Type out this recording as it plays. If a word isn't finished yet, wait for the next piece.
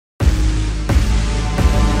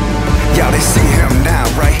see him now,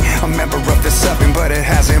 right? A member of the seven, but it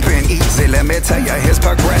hasn't been easy. Let me tell you his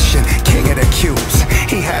progression. King of the cubes,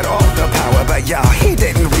 he had all the power, but y'all, he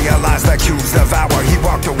didn't realize the cubes devour. He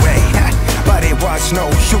walked away, but it was no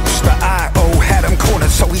use. The I.O. had him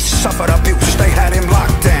cornered, so he suffered abuse. They had him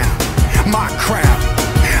locked down, my crown.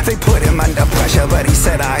 They put him under pressure, but he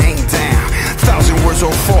said, I ain't down. 1,000 words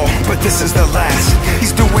will fall, but this is the last.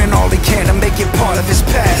 He's doing all he can to make it part of his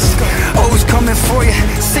past. Oh, he's coming for you,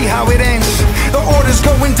 see how it ends. The order's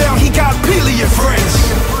going down, he got billion friends.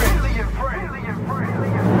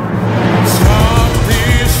 Stop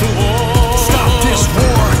this war. Stop this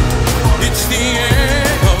war. It's the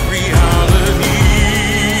end of reality.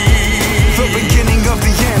 The beginning of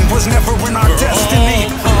the end was never in our destiny.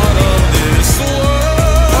 Part of this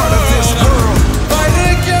world. Part of this world. Fight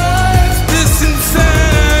against this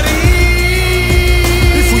insanity.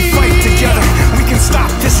 If we fight together, we can stop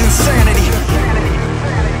this insanity.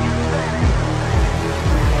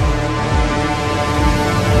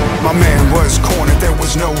 My man was cornered, there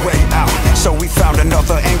was no way out. So we found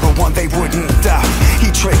another angle, one they wouldn't doubt. He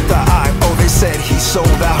tricked the I.O., they said he sold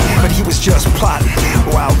out, but he was just plotting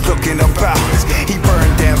while looking about. He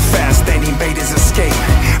burned them fast, then he made his escape.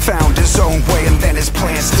 Found his own way and then his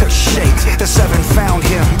plans took shape. The seven found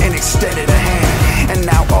him and extended a hand, and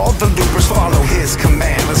now all the loopers follow his command.